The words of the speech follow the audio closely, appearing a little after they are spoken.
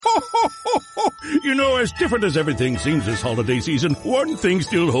You know, as different as everything seems this holiday season, one thing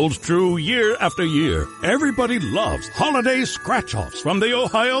still holds true year after year. Everybody loves holiday scratch-offs from the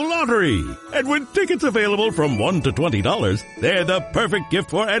Ohio Lottery. And with tickets available from $1 to $20, they're the perfect gift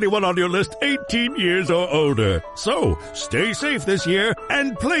for anyone on your list 18 years or older. So, stay safe this year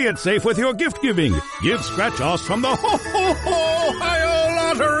and play it safe with your gift giving. Give scratch-offs from the Ohio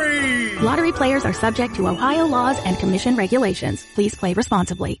Lottery! Lottery players are subject to Ohio laws and commission regulations. Please play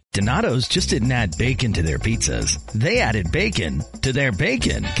responsibly. Donato's just didn't add bacon to their pizzas. They added bacon to their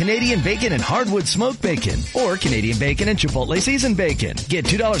bacon. Canadian bacon and hardwood smoked bacon. Or Canadian bacon and Chipotle seasoned bacon. Get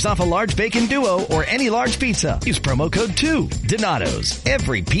 $2 off a large bacon duo or any large pizza. Use promo code 2. Donato's.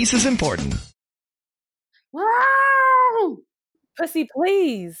 Every piece is important. Wow! Pussy,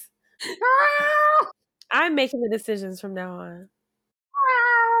 please. I'm making the decisions from now on.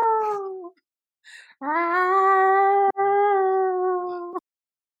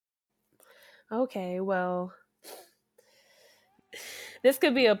 Okay, well, this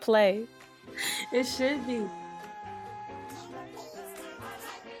could be a play. It should be.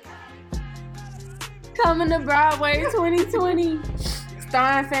 Coming to Broadway 2020,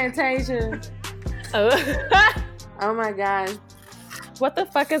 starring Fantasia. Oh my gosh. What the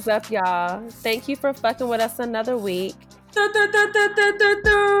fuck is up, y'all? Thank you for fucking with us another week.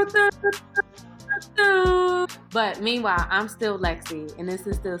 But meanwhile, I'm still Lexi, and this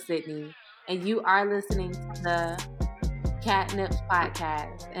is still Sydney, and you are listening to the Catnip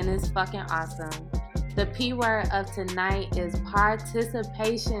Podcast, and it's fucking awesome. The P word of tonight is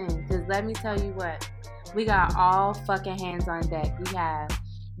participation, because let me tell you what, we got all fucking hands on deck. We have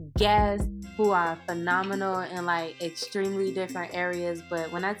guests who are phenomenal in like extremely different areas,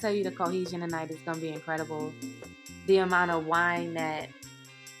 but when I tell you the cohesion tonight is gonna be incredible. The amount of wine that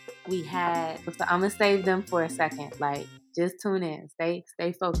we had, so I'm gonna save them for a second. Like, just tune in, stay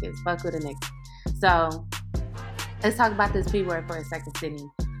focused, fuck with a nigga. So let's talk about this P word for a second, Sydney.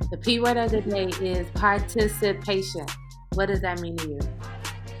 The P word of the day is participation. What does that mean to you?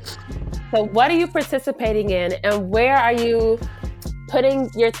 So what are you participating in, and where are you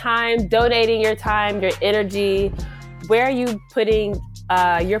putting your time, donating your time, your energy? Where are you putting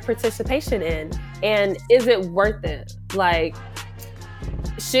your participation in? And is it worth it? Like,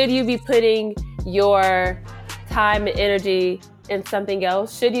 should you be putting your time and energy in something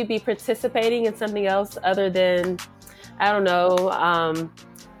else? Should you be participating in something else other than, I don't know,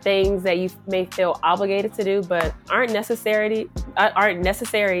 things that you may feel obligated to do, but aren't necessary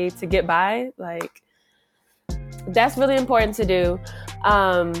to get by? Like, that's really important to do.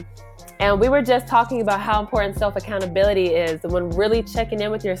 And we were just talking about how important self-accountability is, when really checking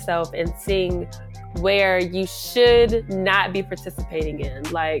in with yourself and seeing where you should not be participating in.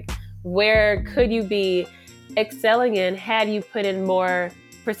 Like, where could you be excelling in had you put in more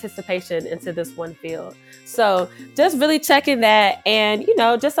participation into this one field? So just really checking that, and, you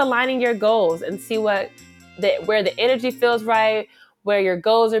know, just aligning your goals and see where the energy feels right, where your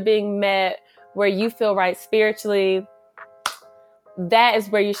goals are being met, where you feel right spiritually. That is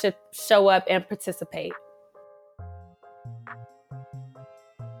where you should show up and participate.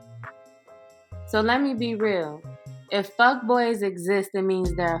 So let me be real. If fuckboys exist, it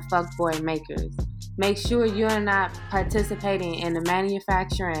means there are fuckboy makers. Make sure you're not participating in the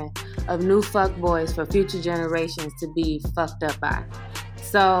manufacturing of new fuckboys for future generations to be fucked up by.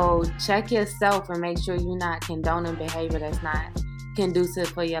 So check yourself and make sure you're not condoning behavior that's not conducive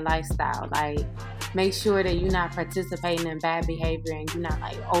for your lifestyle. Like, make sure that you're not participating in bad behavior, and you're not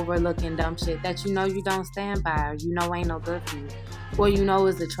like overlooking dumb shit that you know you don't stand by, or you know ain't no good for you, or you know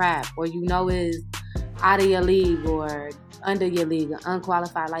is a trap, or you know is out of your league or under your league or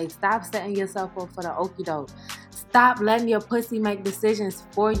unqualified. Like, stop setting yourself up for the okie doke. Stop letting your pussy make decisions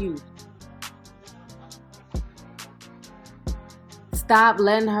for you. Stop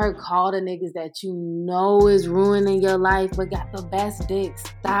letting her call the niggas that you know is ruining your life but got the best dick.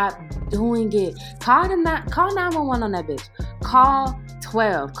 Stop doing it. Call 911 on that bitch. Call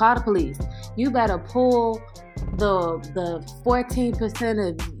 12. Call the police. You better pull the 14%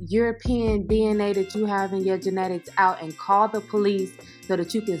 of European DNA that you have in your genetics out and call the police so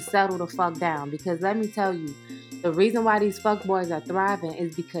that you can settle the fuck down. Because let me tell you, the reason why these fuckboys are thriving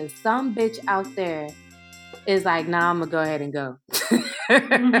is because some bitch out there is like, nah, I'm gonna go ahead and go.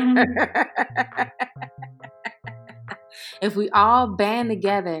 If we all band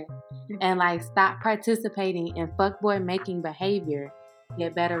together and like stop participating in fuckboy making behavior,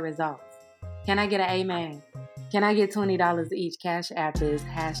 get better results. Can I get an amen? Can I get $20 each? Cash App is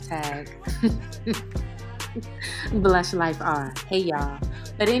hashtag Blush Life R. Hey y'all.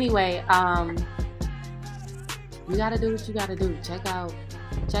 But anyway, you gotta do what you gotta do. Check out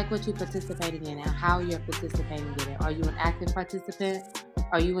Check what you're participating in and how you're participating in it. Are you an active participant?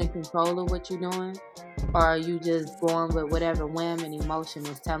 Are you in control of what you're doing? Or are you just going with whatever whim and emotion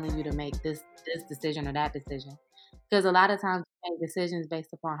is telling you to make this decision or that decision? Because a lot of times we make decisions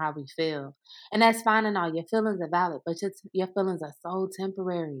based upon how we feel. And that's fine and all. Your feelings are valid, but your feelings are so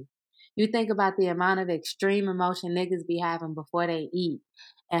temporary. You think about the amount of extreme emotion niggas be having before they eat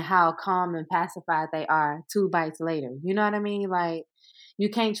and how calm and pacified they are 2 bites later. You know what I mean? Like, you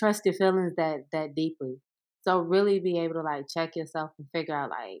can't trust your feelings that deeply. So really be able to like check yourself and figure out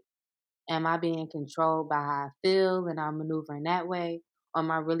like, am I being controlled by how I feel and I'm maneuvering that way? Or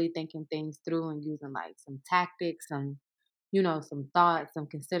am I really thinking things through and using like some tactics, some thoughts, some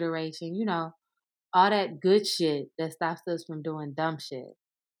consideration, all that good shit that stops us from doing dumb shit.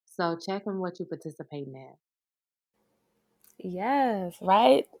 So check on what you participate in. Yes,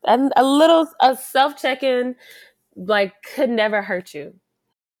 right? And a self-check-in like could never hurt you.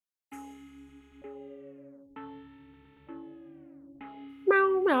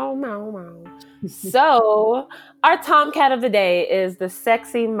 Meow, meow, meow, meow. So, our Tomcat of the day is the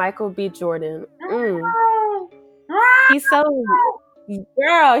sexy Michael B. Jordan. He's so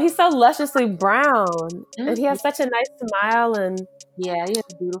lusciously brown, and he has such a nice smile, and yeah, he has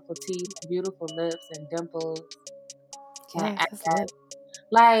beautiful teeth, beautiful lips, and dimples.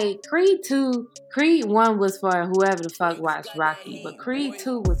 Like Creed 1 was for whoever the fuck watched Rocky, but Creed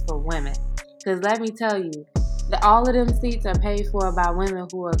 2 was for women. Because let me tell you, all of them seats are paid for by women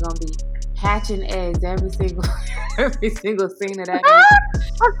who are gonna be hatching eggs every single scene of that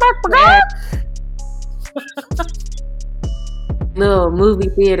movie. Little movie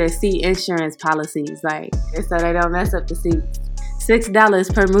theater seat insurance policies, like, so they don't mess up the seats.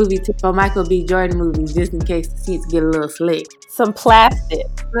 $6 per movie for Michael B. Jordan movies, just in case the seats get a little slick. Some plastic.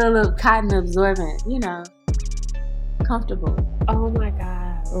 A little cotton absorbent, comfortable. Oh my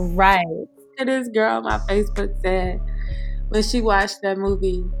God. Right. And this girl on my Facebook said when she watched that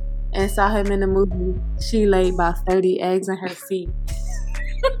movie and saw him in the movie, she laid about 30 eggs in her seat.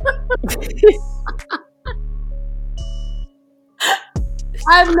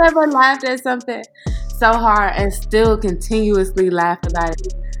 I've never laughed at something so hard and still continuously laugh about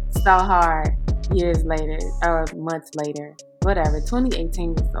it so hard years later or months later. Whatever.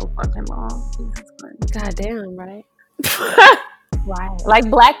 2018 was so fucking long. Jesus Christ. God damn, right? Right. Like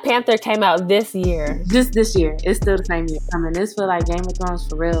Black Panther came out this year. Just this year. It's still the same year coming. This feel like Game of Thrones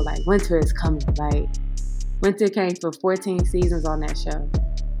for real. Like winter is coming. Like winter came for 14 seasons on that show.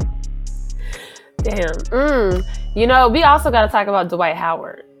 Damn. We also got to talk about Dwight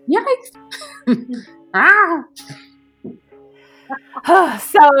Howard. Yikes.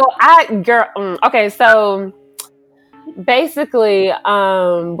 So basically,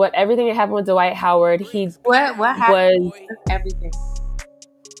 what everything that happened with Dwight Howard, what happened was everything.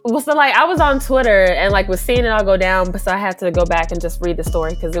 Well, so like I was on Twitter and like was seeing it all go down, but so I had to go back and just read the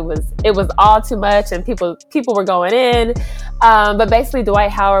story because it was all too much and people were going in. But basically,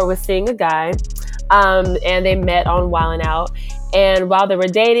 Dwight Howard was seeing a guy, and they met on Wildin' Out. And while they were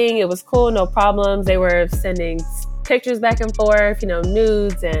dating, it was cool, no problems. They were sending pictures back and forth,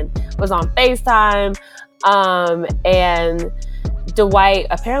 nudes, and was on FaceTime. And Dwight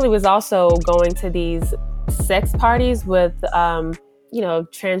apparently was also going to these sex parties with,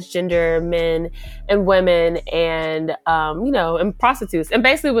 transgender men and women and, and prostitutes. And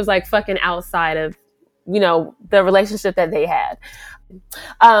basically was like fucking outside of, the relationship that they had.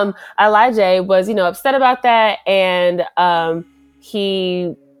 Elijah was, upset about that. And,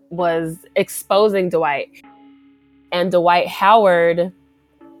 he was exposing Dwight. And Dwight Howard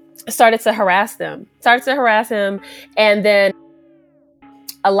started to harass him. And then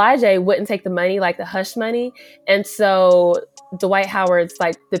Elijah wouldn't take the money, like the hush money. And so Dwight Howard's,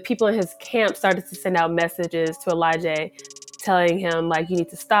 like, the people in his camp started to send out messages to Elijah telling him, like, you need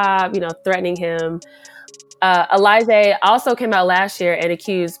to stop, threatening him. Elijah also came out last year and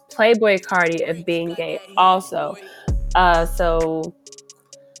accused Playboy Cardi of being gay also. So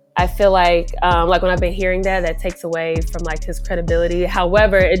I feel like when I've been hearing that takes away from like his credibility.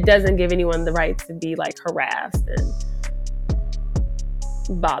 However, it doesn't give anyone the right to be like harassed and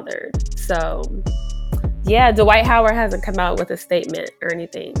bothered. So yeah, Dwight Howard hasn't come out with a statement or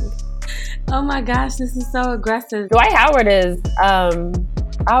anything. Oh my gosh, this is so aggressive. Dwight Howard is, I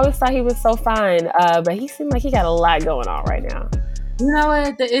always thought he was so fine, but he seemed like he got a lot going on right now. You know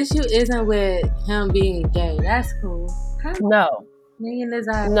what? The issue isn't with him being gay. That's cool. No.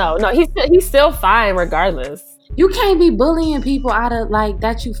 No, he's still fine regardless. You can't be bullying people out of like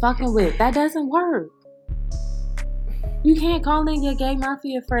that you fucking with. That doesn't work. You can't call in your gay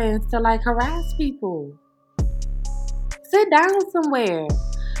mafia friends to like harass people. sit down somewhere.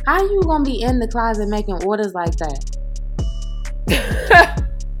 How you gonna be in the closet making orders like that?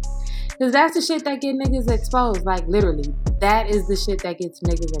 Because that's the shit that get niggas exposed. Like, literally, that is the shit that gets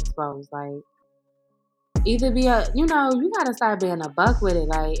niggas exposed. Like, either be you gotta start being a buck with it.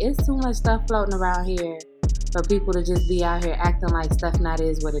 Like, it's too much stuff floating around here for people to just be out here acting like stuff not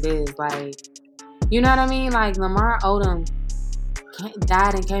is what it is. Like, you know what I mean? Like, Lamar Odom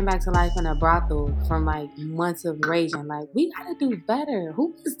died and came back to life in a brothel from like months of raging. Like, we gotta do better.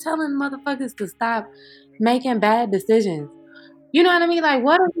 Who is telling motherfuckers to stop making bad decisions? You know what I mean? Like,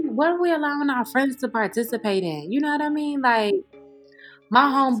 what are we allowing our friends to participate in? You know what I mean? Like, my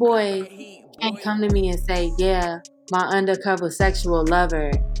homeboy can't come to me and say, yeah, my undercover sexual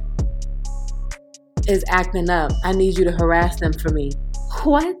lover is acting up. I need you to harass them for me.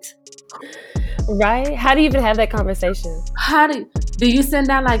 What? Right? How do you even have that conversation? Do you send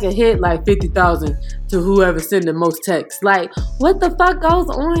out like a hit like 50,000 to whoever sent the most texts? Like, what the fuck goes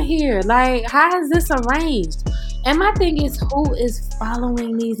on here? Like, how is this arranged? And my thing is, who is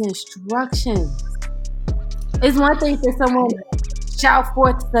following these instructions? It's one thing for someone to shout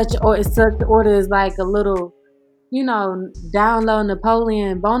forth such orders like a little, down low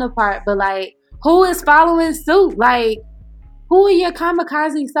Napoleon Bonaparte, but like, who is following suit? Like, who are your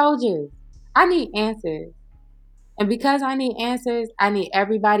kamikaze soldiers? I need answers. And because I need answers, I need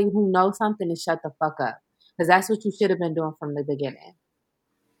everybody who knows something to shut the fuck up. Because that's what you should have been doing from the beginning.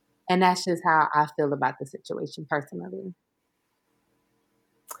 And that's just how I feel about the situation personally.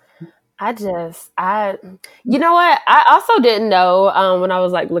 You know what? I also didn't know when I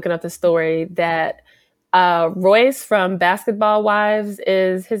was like looking up the story that Royce from Basketball Wives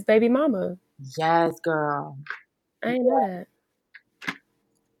is his baby mama. Yes, girl. I didn't know that.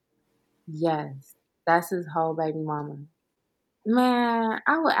 Yes, that's his whole baby mama. Man,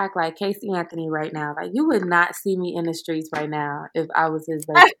 I would act like Casey Anthony right now. Like, you would not see me in the streets right now if I was his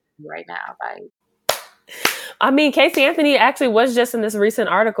baby right now. Like, I mean, Casey Anthony actually was just in this recent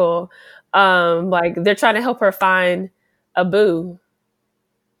article. Like, they're trying to help her find a boo.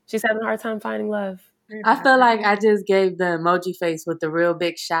 She's having a hard time finding love. I feel like I just gave the emoji face with the real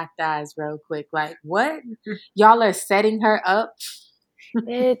big shocked eyes real quick. Like, what? Y'all are setting her up?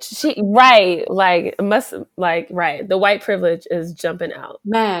 Bitch, right. The white privilege is jumping out.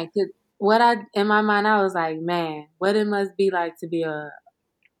 Man, in my mind, I was like, man, what it must be like to be a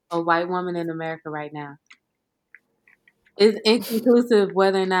white woman in America right now. It's inconclusive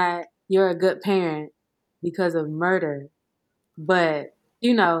whether or not you're a good parent because of murder. But,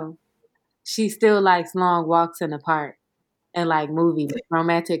 she still likes long walks in the park and like movies,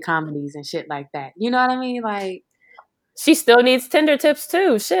 romantic comedies and shit like that. You know what I mean? Like, she still needs Tinder tips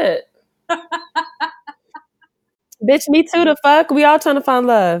too. Shit. Bitch, me too, the fuck? We all trying to find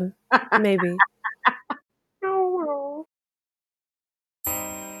love. Maybe.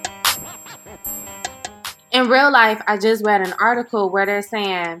 In real life, I just read an article where they're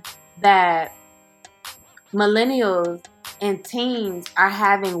saying that millennials and teens are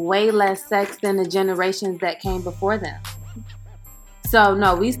having way less sex than the generations that came before them. So,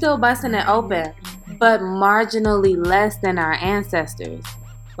 no, we still busting it open, but marginally less than our ancestors,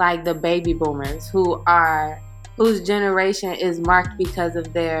 like the baby boomers, whose generation is marked because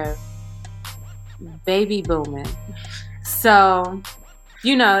of their baby booming. So,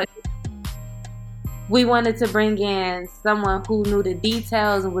 we wanted to bring in someone who knew the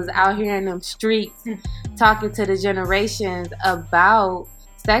details and was out here in them streets talking to the generations about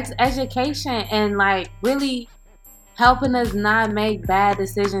sex education and like really helping us not make bad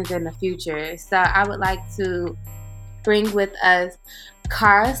decisions in the future. So I would like to bring with us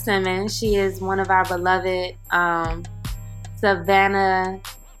Cara Simmons. She is one of our beloved Savannah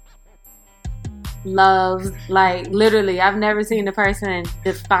loves. Like, literally, I've never seen a person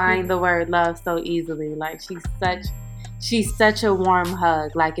define the word love so easily. Like, she's such a warm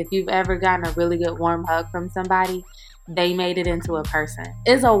hug. Like, if you've ever gotten a really good warm hug from somebody, they made it into a person.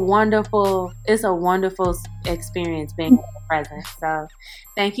 It's a wonderful experience being present. So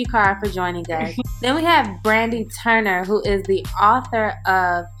thank you, Cara, for joining us. Then we have Brandy Turner, who is the author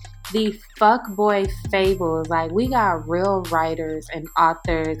of the Fuckboy Fables. Like, we got real writers and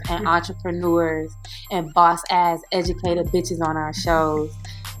authors and entrepreneurs and boss ass educated bitches on our shows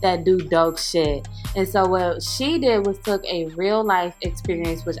that do dope shit. And so what she did was took a real life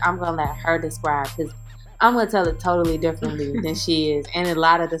experience, which I'm gonna let her describe because I'm gonna tell it totally differently than she is, and a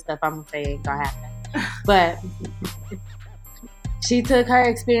lot of the stuff I'm gonna say ain't gonna happen. But she took her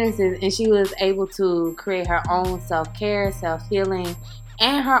experiences and she was able to create her own self-care, self-healing,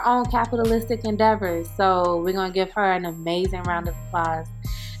 and her own capitalistic endeavors. So we're gonna give her an amazing round of applause.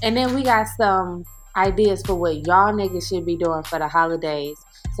 And then we got some ideas for what y'all niggas should be doing for the holidays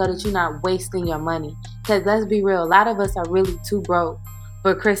so that you're not wasting your money. Because let's be real, a lot of us are really too broke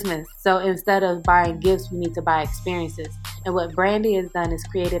for Christmas. So instead of buying gifts, we need to buy experiences. And what Brandy has done is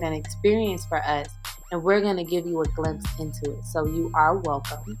created an experience for us. And we're going to give you a glimpse into it. So you are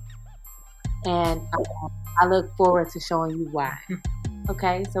welcome. And I look forward to showing you why.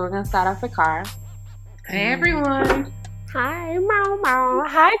 Okay, so we're going to start off with Cara. Hey, everyone. Hi, Mama.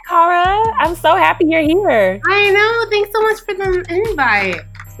 Hi, Cara. I'm so happy you're here. I know. Thanks so much for the invite.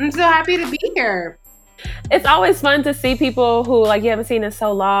 I'm so happy to be here. It's always fun to see people who like you haven't seen in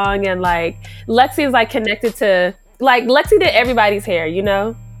so long, and like Lexi is like connected to like Lexi did everybody's hair, you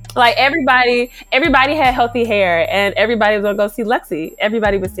know? Like everybody had healthy hair, and everybody was gonna go see Lexi.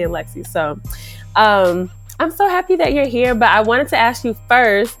 Everybody was seeing Lexi. So I'm so happy that you're here. But I wanted to ask you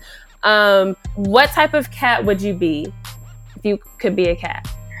first, what type of cat would you be if you could be a cat?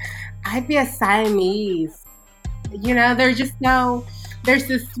 I'd be a Siamese. You know, they're so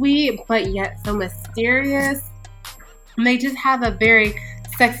sweet, but yet so mysterious. And they just have a very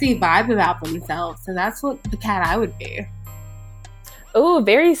sexy vibe about themselves. So that's what the cat I would be. Ooh,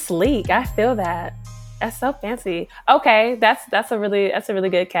 very sleek. I feel that. That's so fancy. Okay, that's a really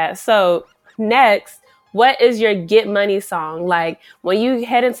good cat. So next, what is your get money song? Like when you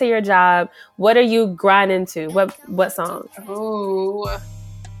head into your job, what are you grinding to? What song? Oh,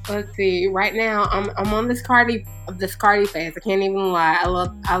 let's see. Right now, I'm on this Cardi phase. I can't even lie.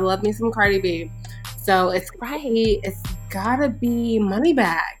 I love me some Cardi B. So it's gotta be Money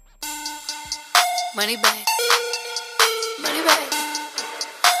Bag. Money bag. Money bag.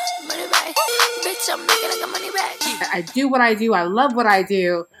 Money bag. Bitch, I'm making like a money bag. I do what I do. I love what I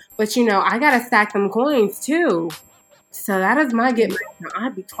do. But, you know, I got to stack them coins, too. So that is my get money.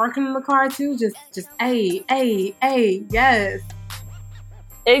 I'd be twerking in the car, too. Just, yes.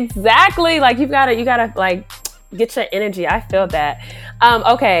 Exactly. Like you gotta like get your energy. I feel that.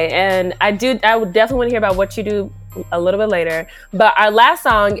 Okay. And I would definitely want to hear about what you do a little bit later. But our last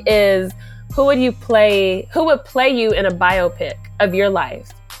song is who would play you in a biopic of your life?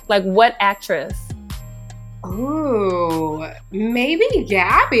 Like what actress? Ooh, maybe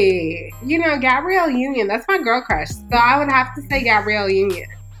Gabby. You know, Gabrielle Union. That's my girl crush. So I would have to say Gabrielle Union.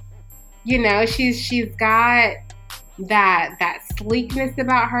 You know, she's got that sleekness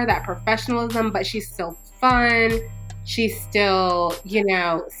about her, that professionalism, but she's still fun. She's still, you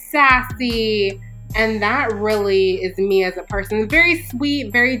know, sassy. And that really is me as a person. Very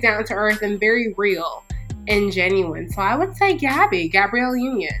sweet, very down to earth, and very real and genuine. So I would say Gabrielle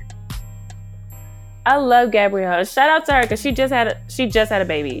Union. I love Gabrielle. Shout out to her because she just had a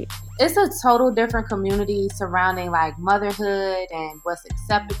baby. It's a total different community surrounding like motherhood and what's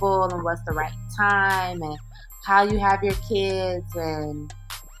acceptable and what's the right time and how you have your kids, and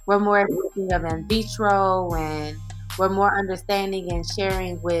we're more thinking of in vitro, and we're more understanding and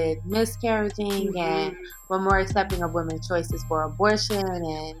sharing with miscarriaging, and we're more accepting of women's choices for abortion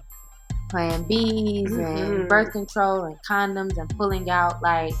and Plan Bs and birth control and condoms and pulling out.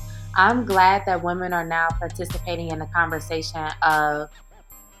 Like, I'm glad that women are now participating in the conversation of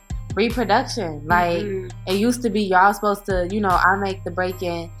reproduction. Like, it used to be y'all supposed to, you know, I make the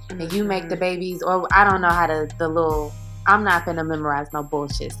bacon and you make the babies, or I don't know how I'm not gonna memorize no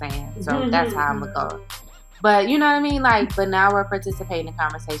bullshit saying. So that's how I'm gonna go. But you know what I mean? Like, but now we're participating in the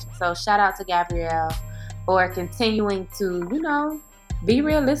conversation. So shout out to Gabrielle for continuing to, you know, be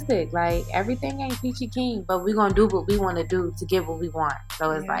realistic. Like, everything ain't peachy keen, but we're gonna do what we want to do to get what we want.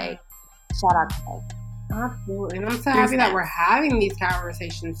 So it's like, shout out to her. Absolutely. And I'm so happy that we're having these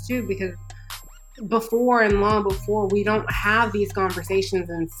conversations too, because long before, we don't have these conversations,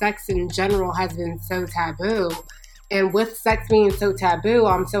 and sex in general has been so taboo. And with sex being so taboo,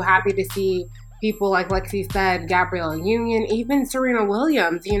 I'm so happy to see people like Lexi said, Gabrielle Union, even Serena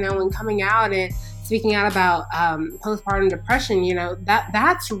Williams, you know, and coming out and speaking out about postpartum depression. You know,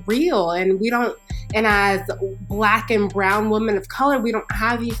 that's real, and and as Black and brown women of color, we don't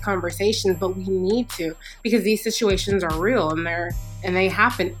have these conversations, but we need to, because these situations are real, and they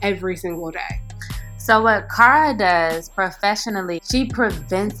happen every single day. So what Cara does professionally, she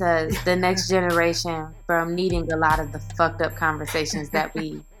prevents us, the next generation, from needing a lot of the fucked up conversations that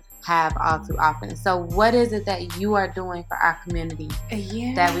we have all too often. So what is it that you are doing for our community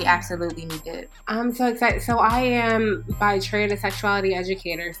that we absolutely need to? I'm so excited. So I am by trade a sexuality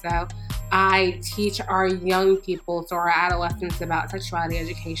educator. So I teach our young people, so our adolescents, about sexuality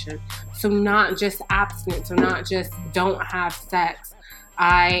education. So not just abstinence, so not just don't have sex.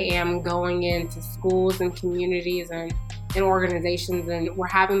 I am going into schools and communities and in organizations, and we're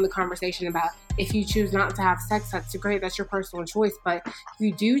having the conversation about if you choose not to have sex, that's great, that's your personal choice. But if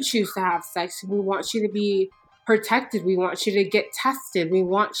you do choose to have sex, we want you to be protected. We want you to get tested. We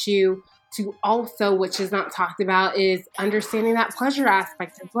want you to also, which is not talked about, is understanding that pleasure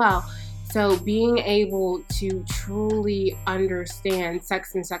aspect as well. So being able to truly understand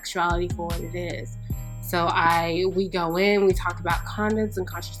sex and sexuality for what it is. So we go in, we talk about condoms and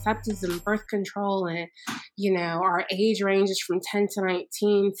contraceptives and birth control, and, our age ranges from 10 to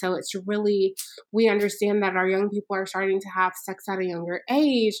 19. So it's really, we understand that our young people are starting to have sex at a younger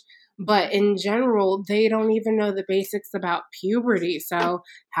age, but in general, they don't even know the basics about puberty. So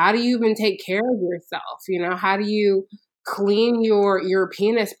how do you even take care of yourself? How do you clean your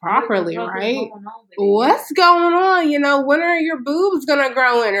penis properly, right? What's going on? When are your boobs gonna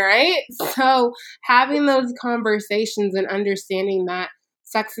grow in, right? So having those conversations and understanding that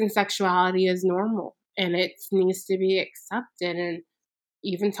sex and sexuality is normal and it needs to be accepted, and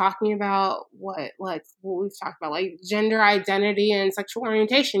even talking about what we've talked about, like gender identity and sexual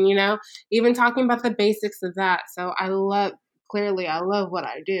orientation, even talking about the basics of that. So I love what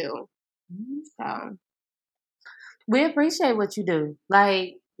I do. So we appreciate what you do.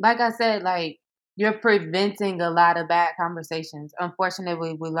 Like I said, like, you're preventing a lot of bad conversations.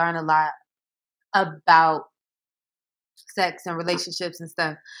 Unfortunately, we learn a lot about sex and relationships and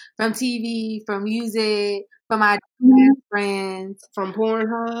stuff from TV, from music, from our friends, from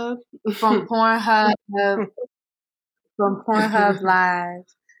Pornhub, from Pornhub Live.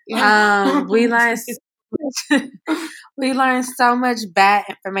 We learn so much bad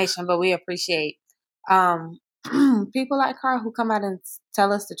information, but we appreciate people like her who come out and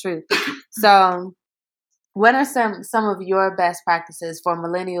tell us the truth. So what are some of your best practices for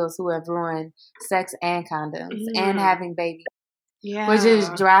millennials who have ruined sex and condoms and having babies? Yeah. We're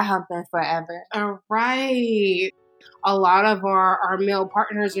just dry humping forever. All right. A lot of our male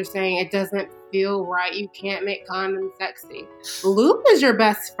partners are saying it doesn't feel right. You can't make condoms sexy. Lube is your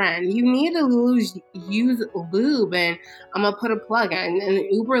best friend. You need to use lube. And I'm going to put a plug in. And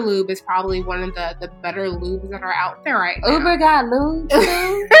Uber Lube is probably one of the better lubes that are out there right now. Uber got lube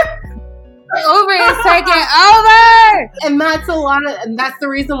too? Uber is taking over! And that's the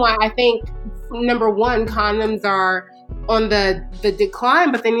reason why I think, number one, condoms are on the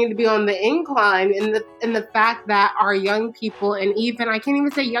decline, but they need to be on the incline, in the fact that our young people, and even, I can't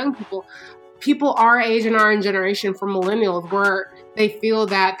even say young people our age and our generation, for millennials, where they feel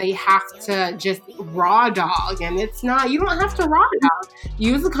that they have to just raw dog, and it's not. You don't have to raw dog.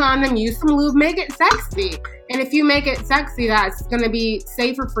 Use a condom, use some lube, make it sexy. And if you make it sexy, that's going to be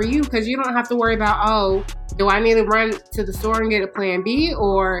safer for you, because you don't have to worry about, oh, do I need to run to the store and get a plan B,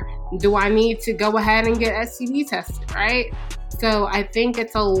 or do I need to go ahead and get STD tested, right? So I think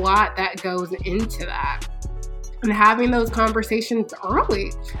it's a lot that goes into that. And having those conversations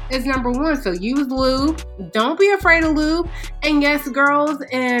early is number one. So use lube. Don't be afraid of lube. And yes, girls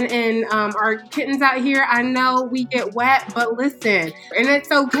and our kittens out here, I know we get wet, but listen, and it's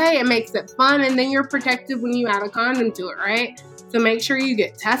okay. It makes it fun, and then you're protected when you add a condom to it, right? So make sure you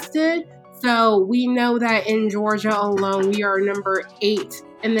get tested. So we know that in Georgia alone, we are number 8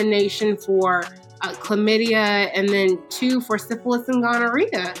 in the nation for chlamydia, and then 2 for syphilis and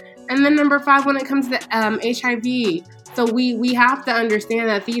gonorrhea. And then number 5 when it comes to HIV. So we have to understand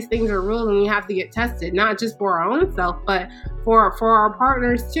that these things are real, and we have to get tested, not just for our own self, but for our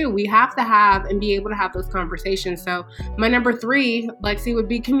partners too. We have to have and be able to have those conversations. So my number 3, Lexi, would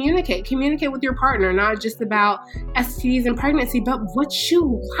be communicate. Communicate with your partner, not just about STDs and pregnancy, but what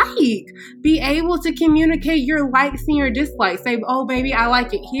you like. Be able to communicate your likes and your dislikes. Say, oh, baby, I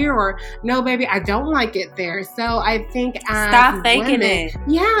like it here, or no, baby, I don't like it there. So I think stop faking women, it.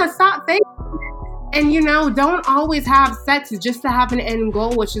 Yeah, stop faking it. And, don't always have sex just to have an end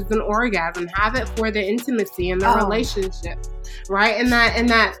goal, which is an orgasm. Have it for the intimacy and the relationship, right? And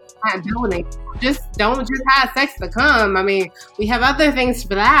that building. Don't just have sex to come. I mean, we have other things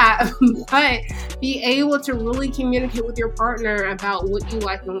for that, but be able to really communicate with your partner about what you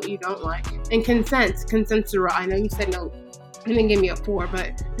like and what you don't like. And consent. Consent's the real. I know you said no. You didn't give me a 4,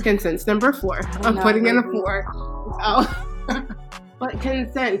 but consent's number 4. I'm putting in a 4. Oh. But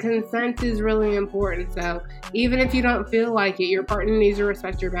consent is really important. So even if you don't feel like it, your partner needs to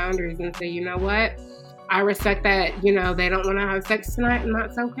respect your boundaries and say, you know what? I respect that, they don't want to have sex tonight, and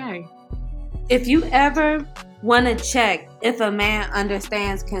that's okay. If you ever want to check if a man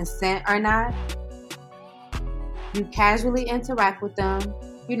understands consent or not, you casually interact with them.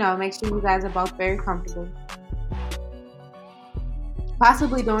 Make sure you guys are both very comfortable.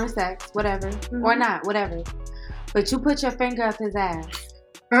 Possibly during sex, whatever. Or not, whatever. But you put your finger up his ass.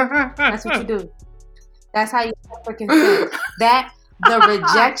 That's what you do. That's how you ask for consent. That the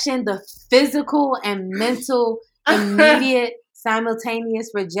rejection, the physical and mental, immediate,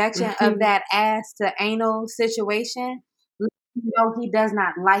 simultaneous rejection of that ass to anal situation, you know he does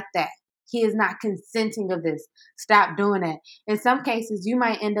not like that. He is not consenting of this. Stop doing that. In some cases, you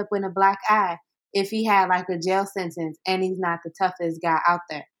might end up with a black eye if he had like a jail sentence and he's not the toughest guy out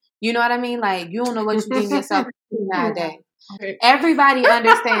there. You know what I mean? Like, you don't know what you're getting yourself into nowadays. Everybody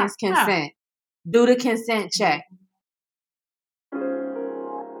understands consent. Do the consent check.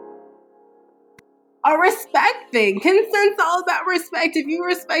 A respect thing. Consent's all about respect. If you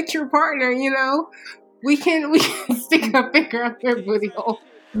respect your partner, you know, we can stick a finger up their booty hole.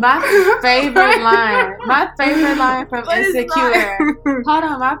 My favorite line from Insecure. Hold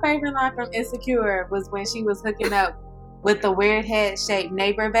on, my favorite line from Insecure was when she was hooking up with the weird head-shaped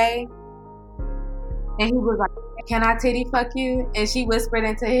neighbor babe. And he was like, "Can I titty fuck you?" And she whispered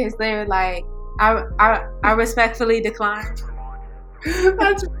into his ear like, I respectfully decline.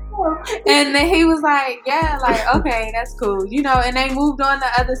 That's cool. And then he was like, "Yeah, like, okay, that's cool." You know, and they moved on to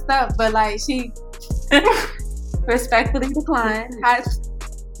other stuff, but like she respectfully declined.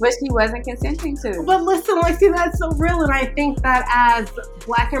 But she wasn't consenting to. But listen, Lexi, that's so real, and I think that as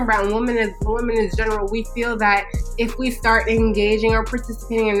Black and brown women in general, we feel that if we start engaging or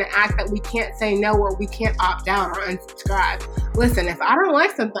participating in an act, that we can't say no or we can't opt out or unsubscribe. Listen, if I don't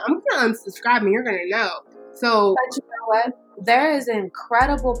like something, I'm gonna unsubscribe, and you're gonna know. So, but you know what? There is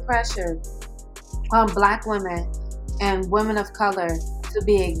incredible pressure on Black women and women of color to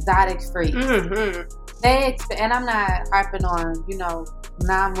be exotic free. Mm-hmm. And I'm not harping on, you know,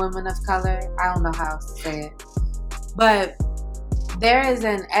 non-women of color. I don't know how else to say it. But there is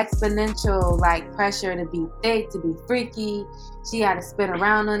an exponential, like, pressure to be thick, to be freaky. She got to spin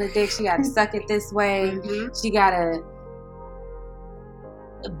around on the dick. She got to suck it this way. Mm-hmm. She got to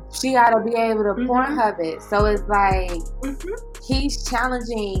be able to Pornhub it. So it's like, he's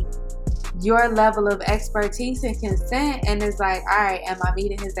challenging your level of expertise and consent, and it's like, all right, am I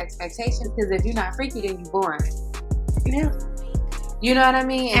meeting his expectations? Because if you're not freaky, then you're boring. Yeah. You know what I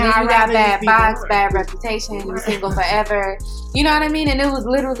mean? And then you got bad box, bad reputation, you're single forever. You know what I mean? And it was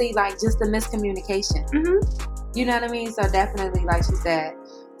literally like just a miscommunication. Mm-hmm. You know what I mean? So definitely, like she said,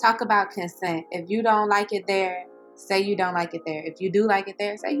 talk about consent. If you don't like it there, say you don't like it there. If you do like it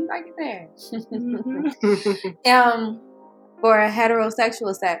there, say you like it there. For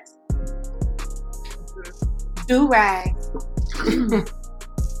heterosexual sex, do-rags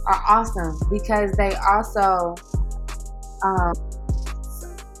are awesome because they also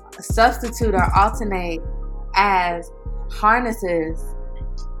substitute or alternate as harnesses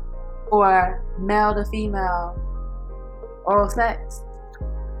for male to female oral sex.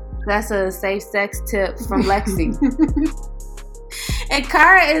 That's a safe sex tip from Lexi. And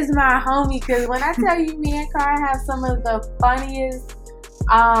Cara is my homie because when I tell you, me and Cara have some of the funniest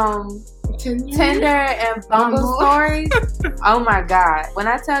Tinder and Bumble stories. Oh my God. When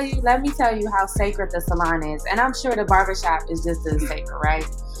I tell you, let me tell you how sacred the salon is. And I'm sure the barbershop is just as sacred, right?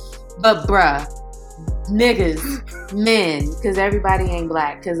 But bruh, niggas, men, because everybody ain't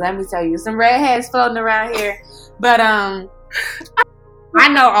black. Because let me tell you, some redheads floating around here. But I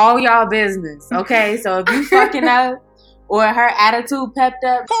know all y'all business, okay? So if you fucking up or her attitude pepped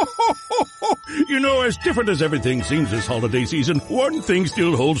up. You know, as different as everything seems this holiday season, one thing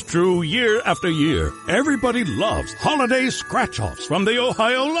still holds true year after year. Everybody loves holiday scratch-offs from the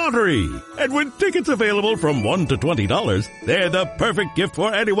Ohio Lottery. And with tickets available from $1 to $20, they're the perfect gift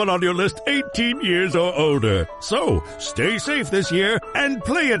for anyone on your list 18 years or older. So, stay safe this year and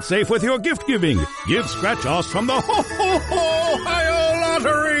play it safe with your gift giving. Give scratch-offs from the Ohio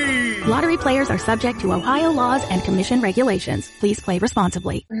Lottery! Lottery players are subject to Ohio laws and commission regulations. Please play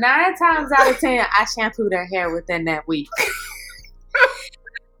responsibly. 9 times out of 10, I shampooed her hair within that week.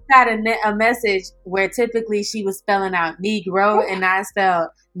 Got a message where typically she was spelling out Negro and I spelled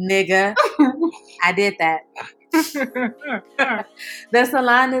nigga. I did that. The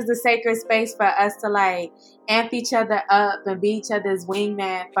salon is a sacred space for us to like amp each other up and be each other's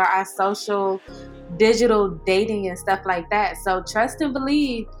wingman for our social digital dating and stuff like that. So trust and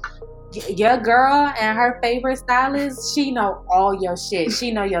believe your girl and her favorite stylist, she know all your shit. She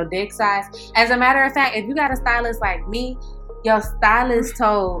know your dick size. As a matter of fact, if you got a stylist like me, your stylist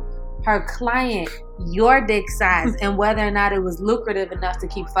told her client your dick size and whether or not it was lucrative enough to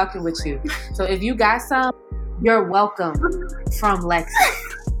keep fucking with you. So if you got some, you're welcome from Lexi.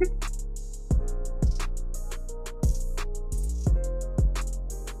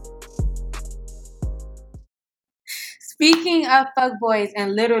 Speaking of fuckboys,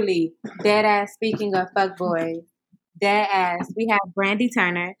 and literally dead ass speaking of fuckboys, dead ass. We have Brandy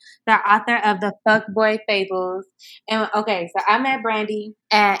Turner, the author of the Fuckboy Fables. And okay, so I met Brandy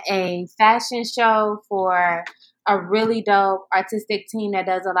at a fashion show for a really dope artistic team that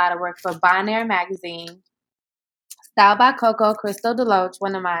does a lot of work for Bonaire magazine. Styled by Coco. Crystal Deloach,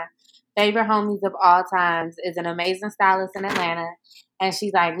 one of my favorite homies of all times, is an amazing stylist in Atlanta. And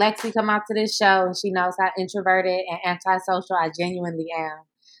she's like, Lexi, come out to this show. And she knows how introverted and antisocial I genuinely am.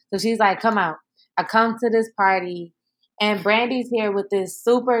 So she's like, come out. I come to this party. And Brandy's here with this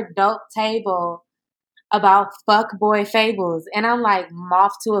super dope table about fuckboy fables. And I'm like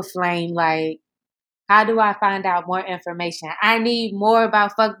moth to a flame. Like, how do I find out more information? I need more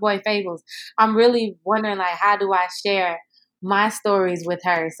about fuckboy fables. I'm really wondering, like, how do I share my stories with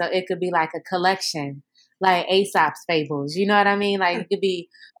her so it could be like a collection, like Aesop's fables. You know what I mean? Like, it could be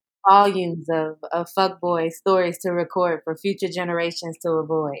volumes of fuckboy stories to record for future generations to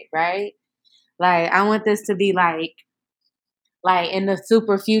avoid, right? Like, I want this to be like in the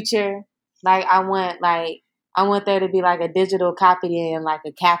super future. Like, I want there to be like a digital copy in like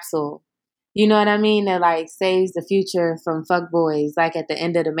a capsule. You know what I mean? That like saves the future from fuckboys, like at the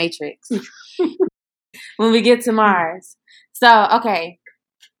end of the Matrix. When we get to Mars. So, okay.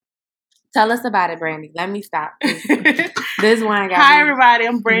 Tell us about it, Brandy. Let me stop. This one got Hi, everybody.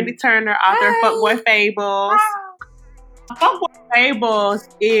 I'm Brandy Turner, author of Fuckboy Fables. Fuckboy Fables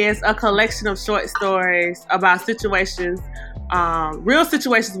is a collection of short stories about situations, real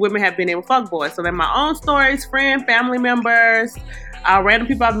situations women have been in with fuckboys. So they're my own stories, friends, family members, random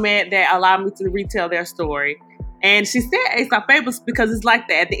people I've met that allow me to retell their story. And she said Aesop Fables because it's like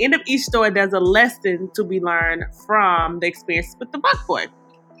that. At the end of each story, there's a lesson to be learned from the experience with the fuckboy.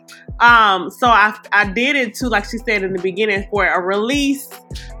 So I did it too, like she said in the beginning, for a release,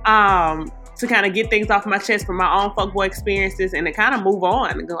 to kind of get things off my chest from my own fuckboy experiences and to kind of move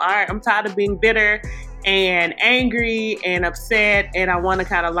on and go, all right, I'm tired of being bitter and angry and upset, and I want to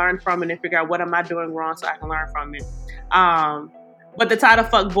kind of learn from it and figure out what am I doing wrong so I can learn from it. But the title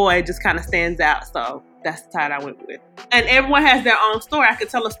Fuckboy just kind of stands out, so that's the title I went with. And everyone has their own story. I could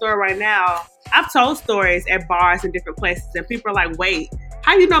tell a story right now. I've told stories at bars and different places, and people are like, wait,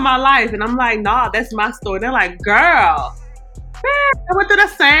 how you know my life? And I'm like, nah, that's my story. They're like, girl, I went through the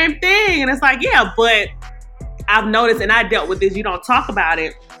same thing. And it's like, yeah, but I've noticed, and I dealt with this, you don't talk about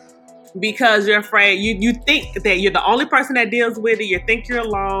it because you're afraid. You think that you're the only person that deals with it. You think you're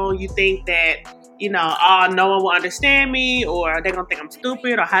alone. You think that, you know, oh, no one will understand me, or they're going to think I'm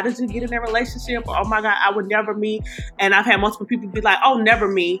stupid, or how did you get in that relationship? Or, oh my God, I would never me. And I've had multiple people be like, oh, never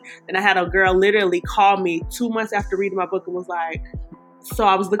me. And I had a girl literally call me 2 months after reading my book and was like, so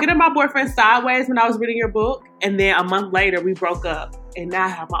I was looking at my boyfriend sideways when I was reading your book, and then a month later we broke up, and now I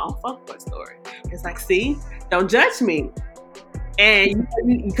have my own fuckboy story. It's like, see, don't judge me. And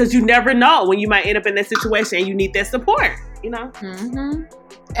because you never know when you might end up in that situation and you need that support, you know? Mm-hmm.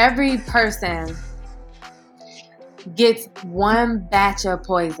 Every person gets one batch of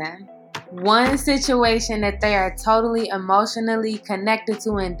poison, one situation that they are totally emotionally connected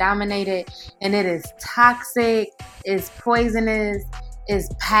to and dominated, and it is toxic, is poisonous, is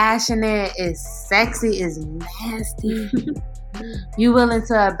passionate, is sexy, is nasty. You willing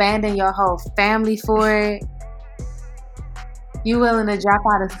to abandon your whole family for it? You willing to drop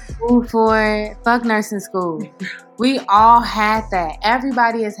out of school for it? Fuck nursing school. We all had that.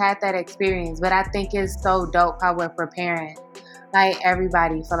 Everybody has had that experience, but I think it's so dope how we're preparing like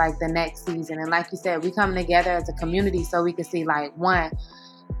everybody for like the next season. And like you said, we come together as a community so we can see like, one,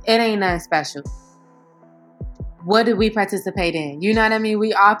 it ain't nothing special. What did we participate in? You know what I mean?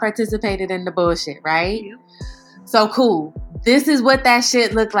 We all participated in the bullshit, right? Yeah. So cool. This is what that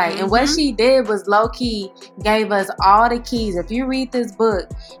shit looked like. Mm-hmm. And what she did was low-key gave us all the keys. If you read this book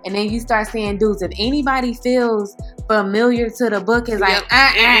and then you start seeing dudes, if anybody feels familiar to the book, is like, start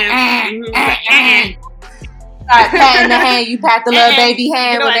patting the hand, you pat the little baby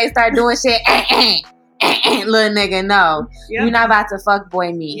hand when they start doing shit. Little nigga, no. Yep. You're not about to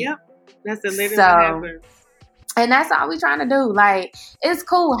fuckboy me. Yep. That's the literally what happens. And that's all we trying to do. Like, it's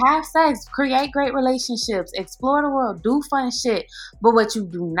cool. Have sex. Create great relationships. Explore the world. Do fun shit. But what you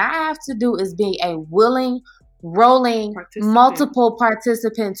do not have to do is be a willing, rolling, multiple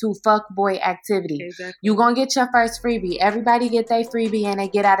participant to fuckboy activity. Exactly. You gonna get your first freebie. Everybody get their freebie and they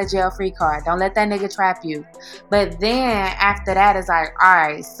get out of jail free card. Don't let that nigga trap you. But then after that, it's like, all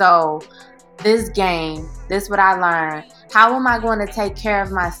right, so this game, this what I learned. How am I going to take care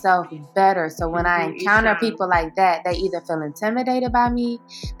of myself better? So when I encounter people like that, they either feel intimidated by me,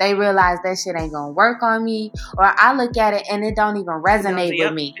 they realize that shit ain't going to work on me, or I look at it and it don't even resonate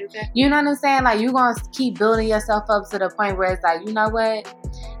with me. Exactly. You know what I'm saying? Like, you're going to keep building yourself up to the point where it's like, you know what?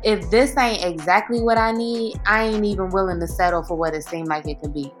 if this ain't exactly what I need, I ain't even willing to settle for what it seemed like it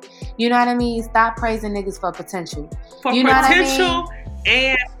could be. You know what I mean? Stop praising niggas for potential. For you know potential what I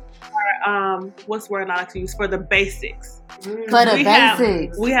mean? And what's the word I like to use? For the basics. For the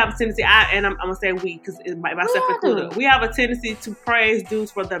basics. We have a tendency, I'm going to say we, because myself included. We have a tendency to praise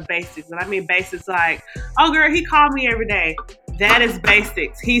dudes for the basics. And I mean basics like, oh girl, he called me every day. That is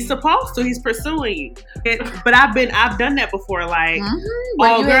basics. He's supposed to. He's pursuing you. But I've done that before. Like,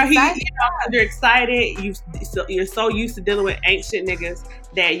 oh girl, you're excited. You're so used to dealing with ancient niggas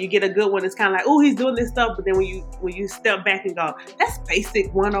that you get a good one. It's kind of like, oh, he's doing this stuff. But then when you step back and go, that's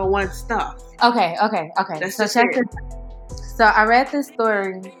basic 101 stuff. Okay. So I read this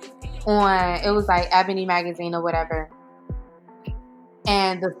story on, it was like Ebony magazine or whatever.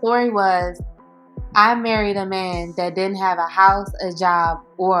 And the story was, I married a man that didn't have a house, a job,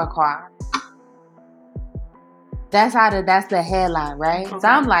 or a car. That's the headline, right? Okay. So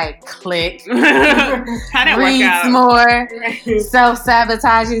I'm like, click. How that reads work out? More,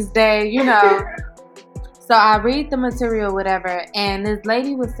 self-sabotages day, you know. So I read the material, whatever, and this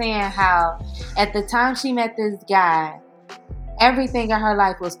lady was saying how at the time she met this guy, everything in her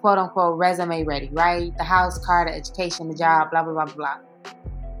life was quote unquote resume ready, right? The house, car, the education, the job, blah, blah, blah, blah.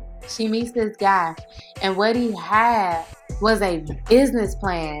 She meets this guy, and what he had was a business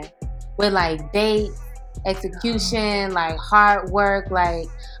plan with like dates, execution, like hard work, like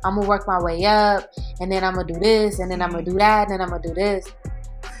I'm gonna work my way up, and then I'm gonna do this, and then I'm gonna do that, and then I'm gonna do this.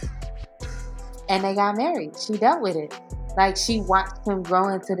 And they got married. She dealt with it. Like, she watched him grow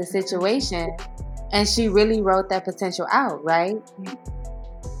into the situation, and she really wrote that potential out, right?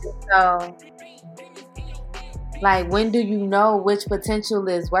 So, like, when do you know which potential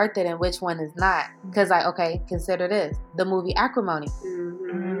is worth it and which one is not? Because, like, okay, consider this. The movie Acrimony.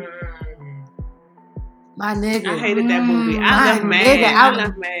 Mm-hmm. My nigga. I hated that movie. I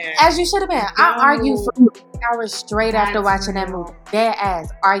left mad. As you should have been. No. I argued for 3 hours straight after watching that movie. Dead ass.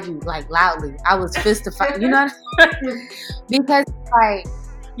 Argued, like, loudly. I was fistified. You know what I mean? Because, like...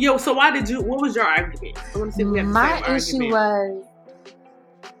 Yo, so what was your argument? I want to see if we have the same issue was...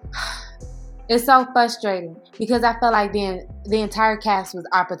 It's so frustrating because I felt like the entire cast was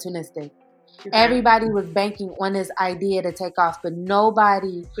opportunistic. Okay. Everybody was banking on this idea to take off, but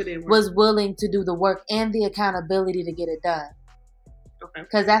nobody was willing to do the work and the accountability to get it done. Okay.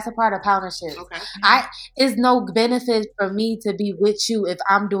 Because that's a part of partnership. Okay. It's no benefit for me to be with you if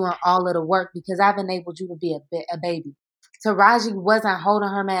I'm doing all of the work because I've enabled you to be a baby. Taraji wasn't holding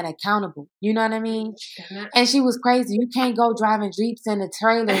her man accountable. You know what I mean? And she was crazy. You can't go driving Jeeps in the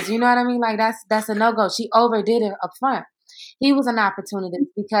trailers. You know what I mean? Like, that's a no-go. She overdid it up front. He was an opportunist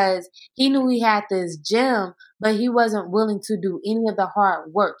because he knew he had this gym, but he wasn't willing to do any of the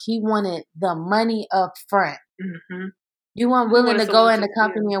hard work. He wanted the money up front. Mm-hmm. You weren't willing to go in the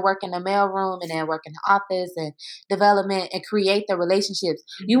company and work in the mailroom and then work in the office and development and create the relationships.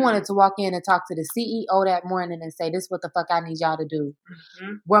 Mm-hmm. You wanted to walk in and talk to the CEO that morning and say, this is what the fuck I need y'all to do.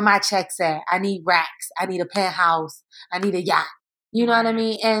 Mm-hmm. Where my checks at? I need racks. I need a penthouse. I need a yacht. You know what I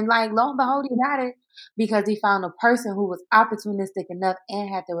mean? And like, lo and behold, he got it because he found a person who was opportunistic enough and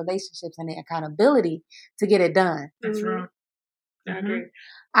had the relationships and the accountability to get it done. That's right. I agree.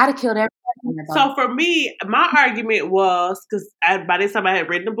 I'd have killed everybody. So for me, my argument was, because by this time I had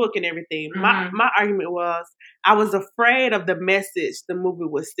written the book and everything, my argument was I was afraid of the message the movie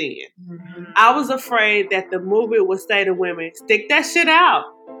was saying. Mm-hmm. I was afraid that the movie would say to women, stick that shit out.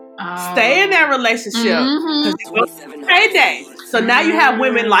 Stay in that relationship. Because it's payday. So now you have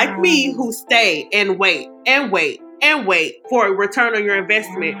women like me who stay and wait and wait and wait for a return on your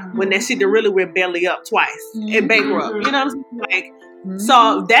investment when that shit really went belly up twice and bankrupt. You know what I'm saying? Like,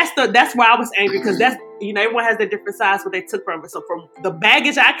 so that's why I was angry because that's, you know, everyone has their different sides what they took from it. So from the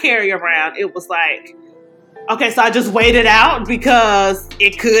baggage I carry around, it was like, okay, so I just waited out because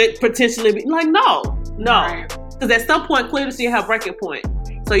it could potentially be like, no. Because at some point, clearly she had a breaking point.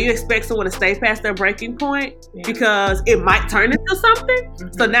 So you expect someone to stay past their breaking point because it might turn into something.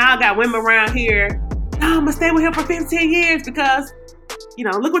 Mm-hmm. So now I got women around here, I'm going to stay with him for 15 years because, you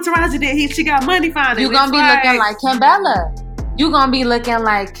know, look what Taraji did. She got money finally. You're going to be looking like Kimbella. You're going to be looking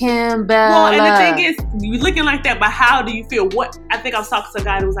like Kimbella. Well, and the thing is, you're looking like that, but how do you feel? I think I was talking to a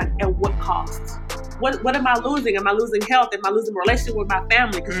guy who was like, at what cost? What am I losing? Am I losing health? Am I losing relationship with my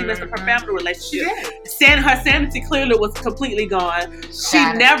family? Because she messed up her family relationship. Her sanity clearly was completely gone. She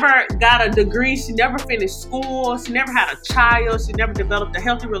never got a degree. She never finished school. She never had a child. She never developed a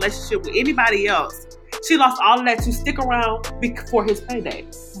healthy relationship with anybody else. She lost all of that to stick around for his payday.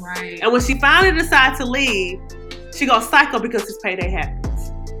 Right. And when she finally decides to leave, she goes psycho because his payday happens.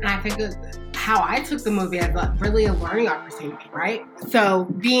 And I think how I took the movie as really a learning opportunity, right? So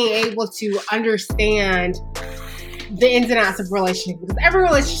being able to understand the ins and outs of relationship, because every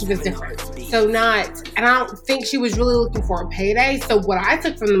relationship is different. So and I don't think she was really looking for a payday. So what I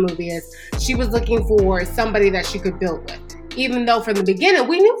took from the movie is she was looking for somebody that she could build with. Even though from the beginning,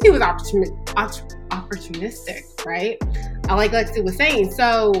 we knew he was opportunistic, right? Like Lexi was saying.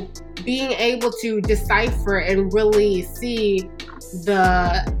 So being able to decipher and really see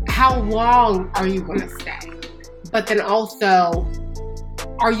how long are you going to stay? But then also,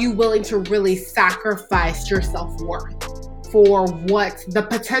 are you willing to really sacrifice your self-worth for the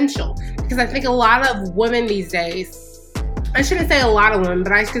potential? Because I think a lot of women these days, I shouldn't say a lot of women,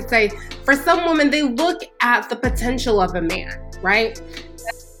 but I should say for some women, they look at the potential of a man, right?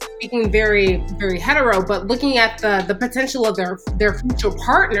 Speaking very, very hetero, but looking at the potential of their future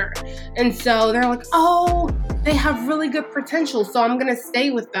partner. And so they're like, oh, they have really good potential, so I'm going to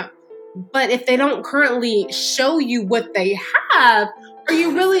stay with them. But if they don't currently show you what they have, are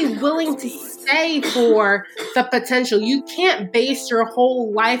you really willing to stay for the potential? You can't base your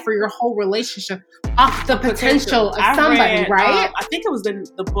whole life or your whole relationship off the potential of somebody, right? I think it was in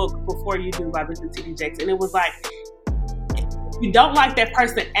the book Before You Do by Mr. T.D. Jakes, and it was like, if you don't like that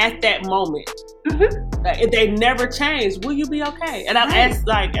person at that moment, if they never change, will you be okay? And I've asked,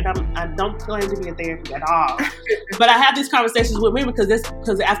 and I don't claim to be a therapist at all, but I have these conversations with women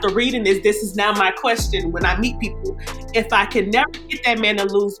because after reading this is now my question when I meet people. If I can never get that man to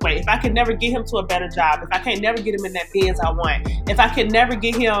lose weight, if I can never get him to a better job, if I can't never get him in that Benz I want, if I can never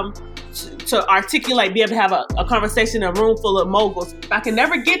get him to articulate, be able to have a conversation in a room full of moguls, if I can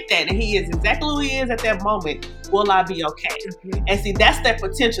never get that and he is exactly who he is at that moment, will I be okay? And see, that's that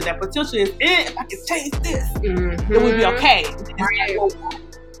potential. That potential is, if I can change this, it would be okay.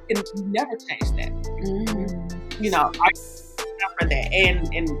 And you never change that. You know, are you for that?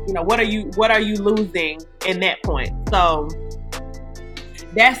 And you know, what are you losing in that point? So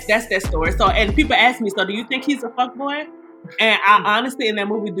that's that story. So, and people ask me, so do you think he's a fuckboy? And I honestly, in that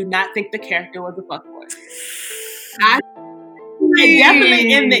movie, do not think the character was a fuckboy. And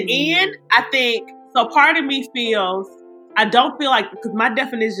definitely in the end, I think, so part of me feels, I don't feel like, because my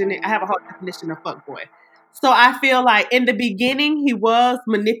definition, I have a whole definition of fuckboy. So I feel like in the beginning, he was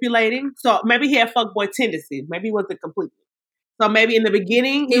manipulating. So maybe he had fuckboy tendencies. Maybe he wasn't completely. So maybe in the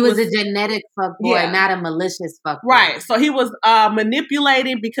beginning, he was a genetic fuckboy, not a malicious fuckboy. Right. So he was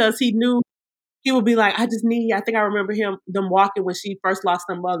manipulating because he knew he would be like, I think I remember them walking when she first lost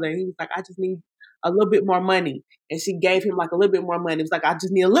her mother. And he was like, I just need a little bit more money. And she gave him like a little bit more money. It was like, I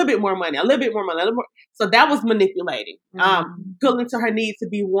just need a little bit more money, a little bit more money, a little more. So that was manipulating. Pulling to her need to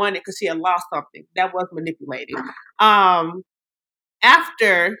be wanted because she had lost something. That was manipulating. After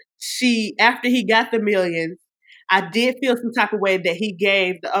he got the millions, I did feel some type of way that he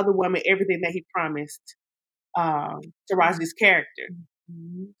gave the other woman everything that he promised Taraji's character.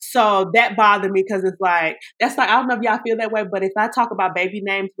 So that bothered me because it's like, that's like, I don't know if y'all feel that way, but if I talk about baby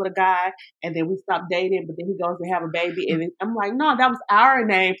names with a guy and then we stop dating, but then he goes to have a baby, and I'm like, no, that was our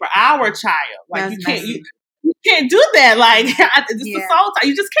name for our child. Like, you can't do that. Like, it's the soul tie.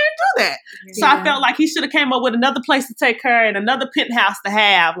 You just can't do that. Yeah. So I felt like he should have came up with another place to take her and another penthouse to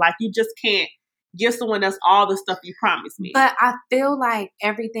have. Like, you just can't give someone else all the stuff you promised me. But I feel like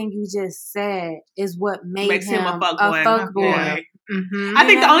everything you just said is what makes him a fuckboy. I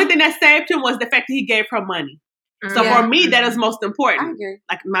think the only thing that saved him was the fact that he gave her money. So for me, that is most important. I agree.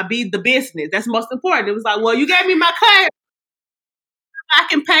 Like the business, that's most important. It was like, well, you gave me my car. I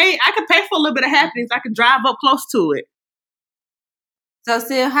can pay for a little bit of happiness. I can drive up close to it. So,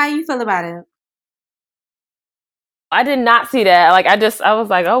 Sil, how you feel about it? I did not see that. Like, I was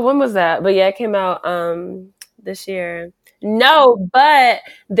like, oh, when was that? But yeah, it came out this year. No, but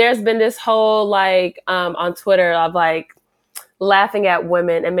there's been this whole like on Twitter of like laughing at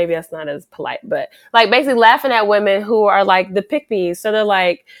women, and maybe that's not as polite, but like basically laughing at women who are like the pick-me's. So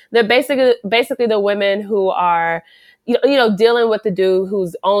they're basically the women who are, you know, dealing with the dude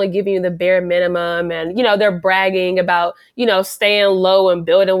who's only giving you the bare minimum, and, you know, they're bragging about, you know, staying low and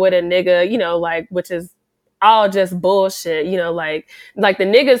building with a nigga, you know, like, which is all just bullshit, you know, like the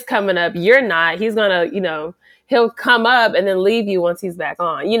nigga's coming up, you're not, he's gonna, you know, he'll come up and then leave you once he's back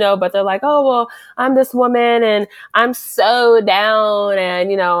on, you know, but they're like, oh, well, I'm this woman and I'm so down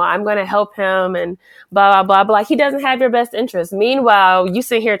and, you know, I'm going to help him and blah, blah, blah. But like, he doesn't have your best interest. Meanwhile, you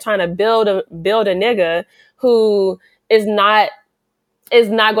sit here trying to build a nigga who is not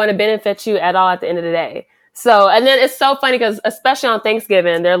going to benefit you at all at the end of the day. So, and then it's so funny because especially on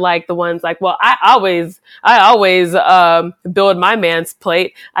Thanksgiving, they're like the ones like, well, I always build my man's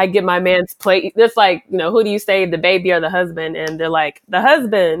plate. I get my man's plate. It's like, you know, who do you say, the baby or the husband? And they're like, the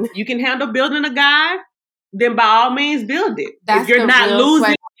husband. You can handle building a guy, then by all means build it. That's if you're not losing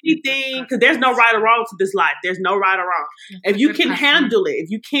question. anything, because there's no right or wrong to this life. There's no right or wrong. If you can handle it, if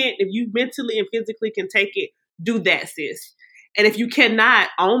you mentally and physically can take it, do that, sis. And if you cannot,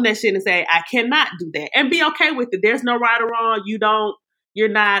 own that shit and say, I cannot do that. And be okay with it. There's no right or wrong. You're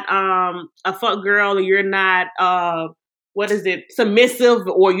not a fuck girl, or you're not submissive,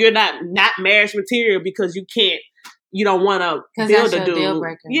 or you're not marriage material because you don't want to build a dude. Deal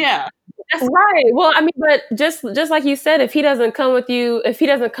breaker. Yeah. Right. Well, I mean, but just like you said, if he doesn't come to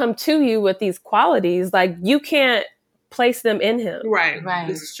you with these qualities, like, you can't place them in him. Right.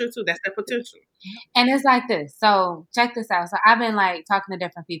 This is true too. That's that potential. And it's like this. So check this out. So I've been like talking to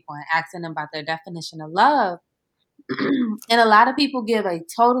different people and asking them about their definition of love. And a lot of people give a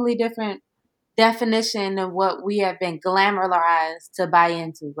totally different definition of what we have been glamorized to buy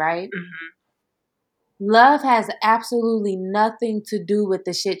into, right? Mm-hmm. Love has absolutely nothing to do with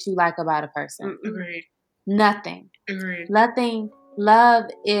the shit you like about a person. Agreed. Nothing. Agreed. Nothing. Love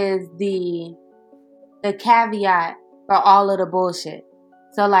is the caveat for all of the bullshit.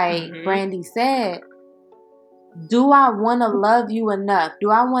 So like Brandy said, do I want to love you enough? Do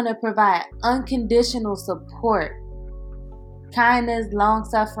I want to provide unconditional support, kindness,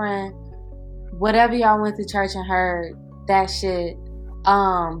 long-suffering, whatever y'all went to church and heard, that shit?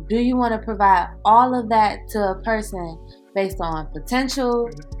 Do you want to provide all of that to a person based on potential,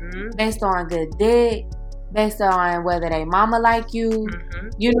 based on good dick, based on whether they mama like you,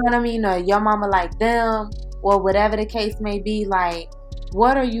 you know what I mean, or your mama like them, or whatever the case may be? Like,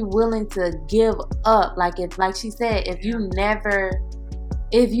 what are you willing to give up? Like she said, if you never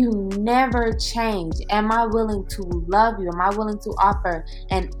change, am I willing to love you? Am I willing to offer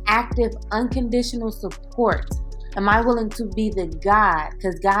an active, unconditional support? Am I willing to be the God?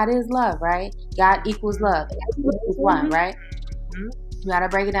 Because God is love, right? God equals love. Equals one, right? You gotta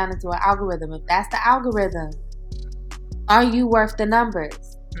break it down into an algorithm. If that's the algorithm, are you worth the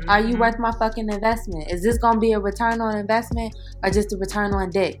numbers? Are you worth my fucking investment? Is this going to be a return on investment or just a return on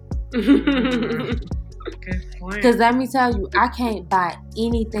dick? Because let me tell you, I can't buy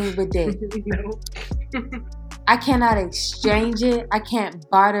anything with dick. I cannot exchange it. I can't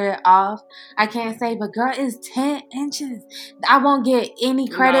barter it off. I can't say, but girl, it's 10 inches. I won't get any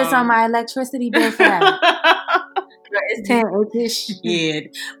credits on my electricity bill for that. Girl, it's 10 inches.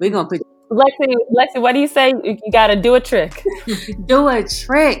 Shit. We're going to put... Lexi, what do you say? You gotta do a trick. Do a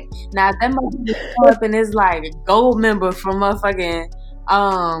trick. Now that must be up and it's like a gold member from motherfucking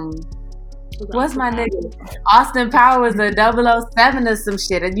what's my nigga? Austin Powers or 007 or some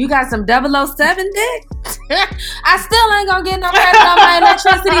shit. And you got some 007 dick? I still ain't gonna get no credit on my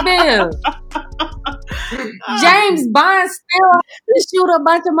electricity bill. James Bond still had to shoot a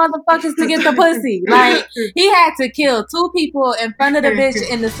bunch of motherfuckers to get the pussy. Like, he had to kill 2 people in front of the bitch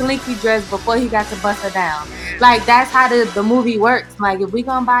in the slinky dress before he got to bust her down. Like, that's how the movie works. Like, if we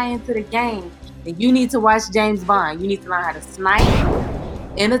gonna buy into the game, then you need to watch James Bond. You need to learn how to snipe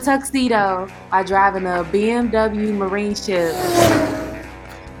in a tuxedo by driving a BMW Marine ship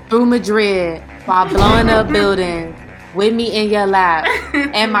through Madrid while blowing up buildings with me in your lap,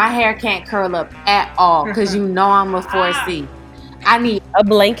 and my hair can't curl up at all because you know I'm a 4C. I need a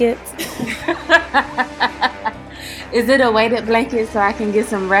blanket. Is it a weighted blanket so I can get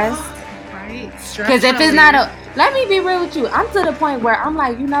some rest? Right. Because if it's not let me be real with you. I'm to the point where I'm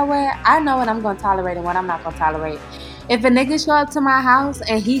like, you know what? I know what I'm going to tolerate and what I'm not going to tolerate. If a nigga show up to my house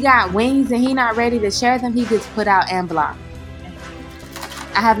and he got wings and he not ready to share them, he gets put out and blocked.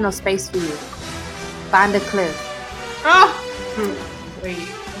 I have no space for you. Find a cliff. Oh! Wait,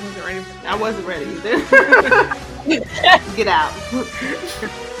 I wasn't ready either. Get out.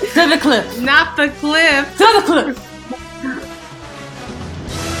 To the cliff. Not the cliff. To the cliff.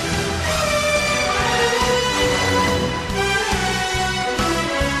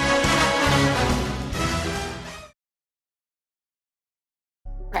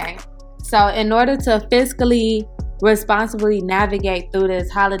 Okay. So in order to fiscally responsibly navigate through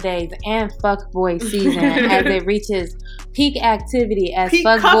this holidays and fuckboy season as it reaches peak activity as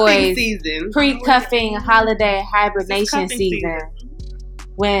fuckboys pre-cuffing holiday hibernation season,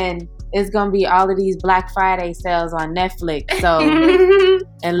 when it's gonna be all of these Black Friday sales on Netflix, so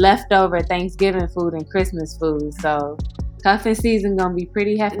and leftover Thanksgiving food and Christmas food. So cuffing season gonna be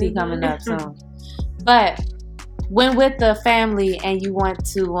pretty hefty coming up soon. But when with the family and you want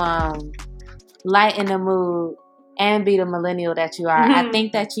to lighten the mood and be the millennial that you are, I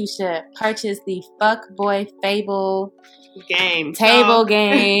think that you should purchase the Fuckboy Fable game. Table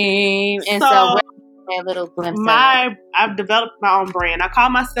game. And so a little glimpse I've developed my own brand. I call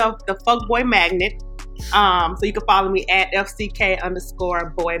myself the Fuckboy Magnet. So you can follow me at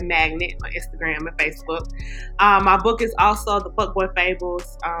FCK_boy magnet on Instagram and Facebook. My book is also the Fuckboy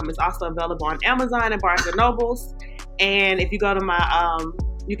Fables. It's also available on Amazon and Barnes and Nobles. And if you go to my,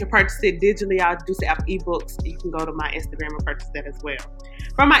 you can purchase it digitally. I'll do some ebooks. You can go to my Instagram and purchase that as well.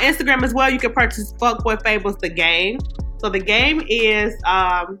 From my Instagram as well, you can purchase Fuckboy Fables, the game. So the game is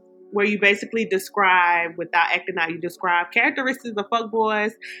where you basically describe, without acting out, you describe characteristics of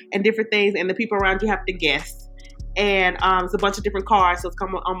fuckboys and different things, and the people around you have to guess. And it's a bunch of different cards, so it's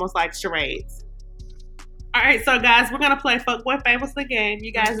almost like charades. All right, so guys, we're going to play Fuckboy Fables the game.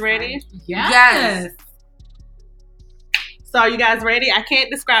 You guys ready? Yes. So you guys ready? I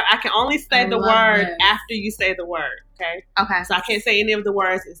can't describe. I can only say the word after you say the word. Okay. So I can't say any of the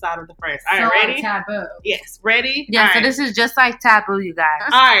words inside of the phrase. All right, ready? Taboo. Yes, ready? Yeah. All So right. this is just like Taboo, you guys.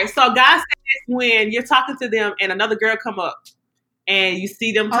 All right. So guys, say this when you're talking to them and another girl come up and you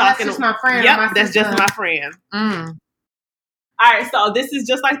see them talking. That's just my friend. Yep, that's just my friend. Mm. All right. So this is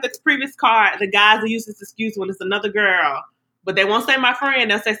just like the previous card. The guys will use this excuse when it's another girl, but they won't say my friend.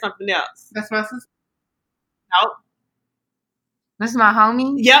 They'll say something else. That's my sister. Nope. This is my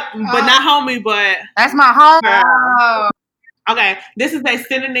homie? Yep, but not homie, but that's my homie. Oh. Okay, this is a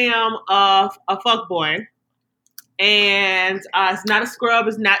synonym of a fuckboy. And it's not a scrub,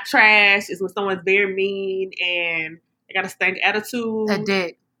 it's not trash. It's when someone's very mean and they got a stank attitude. A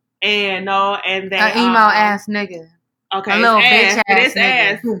dick. And they an emo ass nigga. Okay, a little bitch bitch ass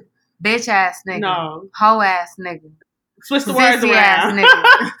nigga. ass. Bitch ass nigga. No. Hoe ass nigga. Switch the words Zissy around. ass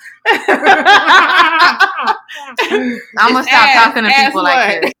nigga. I'm gonna stop talking to people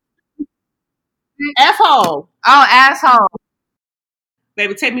like this. Asshole. Oh, asshole.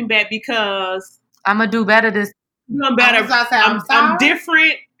 Baby, take me back because I'm gonna do better this. Doing better. I'm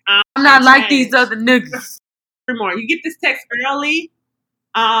different. I'm not like these other niggas. More. You get this text early,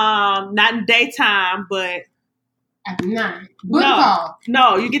 not in daytime, but at night.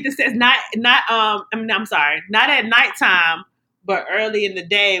 No, you get this text not I'm sorry, not at nighttime, but early in the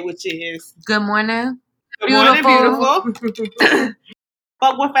day, which is good morning. Good morning, beautiful.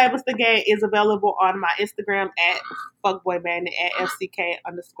 Fuckboy Fables the game is available on my Instagram at Fuckboy Magnet at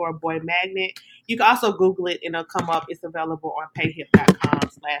FCK_boy magnet. You can also Google it and it'll come up. It's available on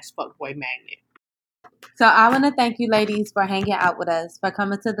payhip.com/fuckboy magnet. So I want to thank you ladies for hanging out with us, for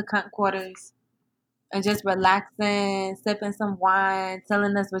coming to the cunt quarters and just relaxing, sipping some wine,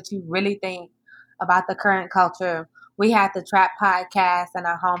 telling us what you really think about the current culture. We had the Trap Podcast and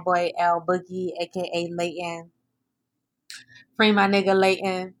our homeboy L Boogie, aka Leighton. Free my nigga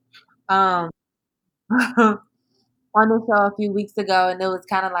Leighton. On the show a few weeks ago, and it was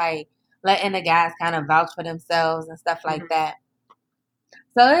kind of like letting the guys kind of vouch for themselves and stuff like that.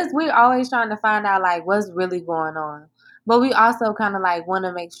 So we're always trying to find out like what's really going on. But we also kind of like want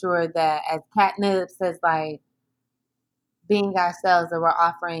to make sure that as Catnip says, like being ourselves, that we're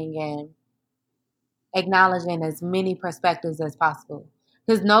offering and acknowledging as many perspectives as possible.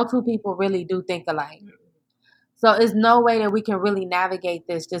 Because no two people really do think alike. So it's no way that we can really navigate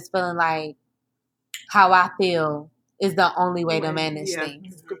this just feeling like how I feel is the only way to manage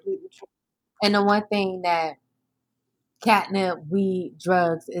things. And the one thing that catnip, weed,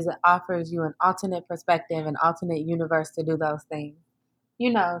 drugs is it offers you an alternate perspective, an alternate universe to do those things.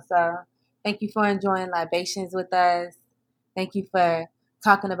 You know, so thank you for enjoying libations with us. Thank you for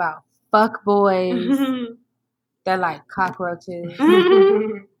talking about fuck boys. They're like cockroaches.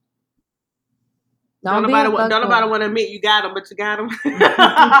 Don't nobody want to admit you got them, but you got them.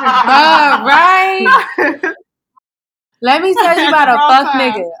 Right. Let me tell you about a fuck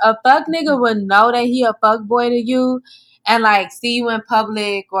nigga. A fuck nigga would know that he a fuck boy to you and like see you in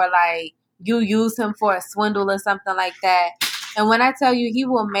public or like you use him for a swindle or something like that. And when I tell you, he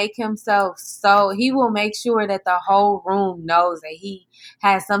will make himself he will make sure that the whole room knows that he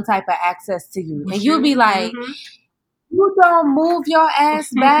has some type of access to you. And you'll be like, you don't move your ass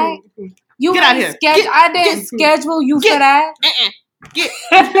back. You get out here. I didn't schedule you for that. Get.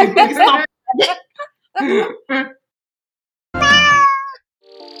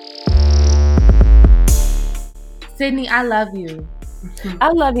 Sydney, I love you. I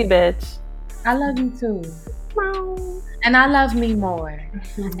love you, bitch. I love you too. And I love me more.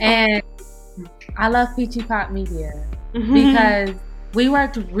 And I love Peachy Pop Media because we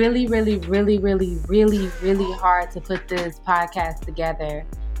worked really, really, really, really, really, really hard to put this podcast together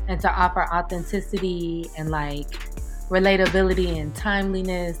and to offer authenticity and like relatability and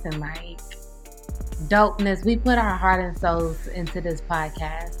timeliness and like dopeness. We put our heart and souls into this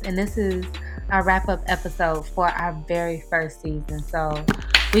podcast, and this is our wrap-up episode for our very first season. So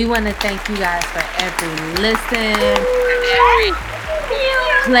we want to thank you guys for every listen, for every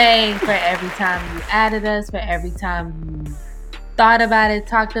play, for every time you added us, for every time you thought about it,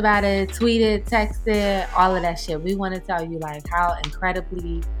 talked about it, tweeted, texted, all of that shit. We want to tell you like how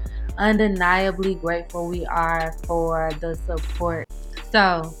incredibly, undeniably grateful we are for the support.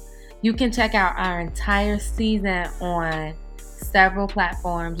 So you can check out our entire season on several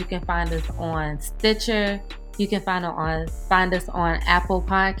platforms. You can find us on Stitcher. You can find us on Apple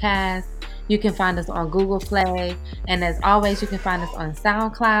Podcasts. You can find us on Google Play. And as always, you can find us on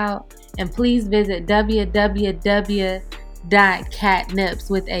SoundCloud. And please visit www.catnips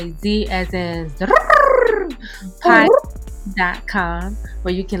with a Z as in podcast.com,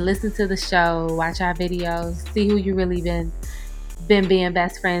 where you can listen to the show, watch our videos, see who you really been being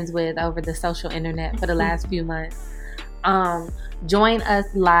best friends with over the social internet for the last few months. Join us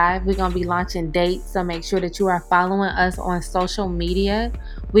live. We're going to be launching dates, so make sure that you are following us on social media.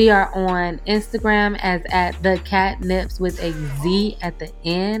 We are on Instagram as at the Catnips with a Z at the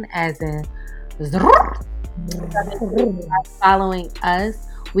end, as in following us.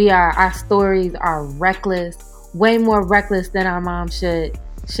 Our stories are reckless, way more reckless than our mom should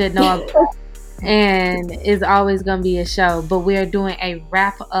know about. And it's always going to be a show. But we are doing a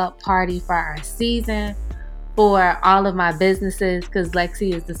wrap-up party for our season for all of my businesses, because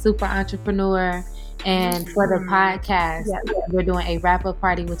Lexi is the super entrepreneur. And for the podcast, we're doing a wrap-up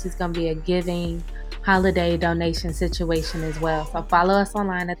party, which is going to be a giving holiday donation situation as well. So follow us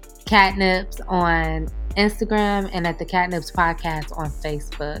online at Catnips on Instagram and at the Catnips Podcast on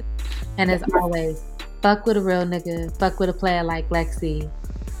Facebook. And as always, fuck with a real nigga, fuck with a player like Lexi,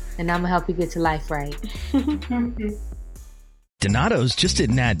 and I'm gonna help you get your life right. Donato's just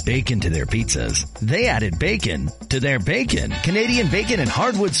didn't add bacon to their pizzas. They added bacon to their bacon. Canadian bacon and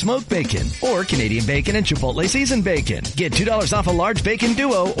hardwood smoked bacon, or Canadian bacon and Chipotle seasoned bacon. Get $2 off a large bacon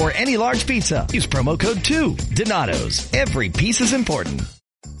duo or any large pizza. Use promo code 2. Donato's. Every piece is important.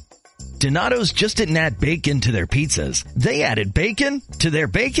 Donato's just didn't add bacon to their pizzas. They added bacon to their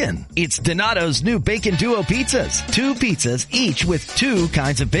bacon. It's Donato's new Bacon Duo pizzas. 2 pizzas, each with 2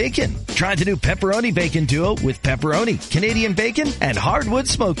 kinds of bacon. Try the new Pepperoni Bacon Duo with pepperoni, Canadian bacon, and hardwood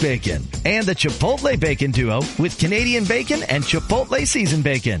smoked bacon. And the Chipotle Bacon Duo with Canadian bacon and Chipotle seasoned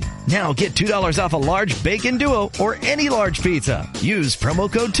bacon. Now get $2 off a large Bacon Duo or any large pizza. Use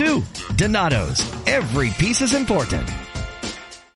promo code 2. Donato's. Every piece is important.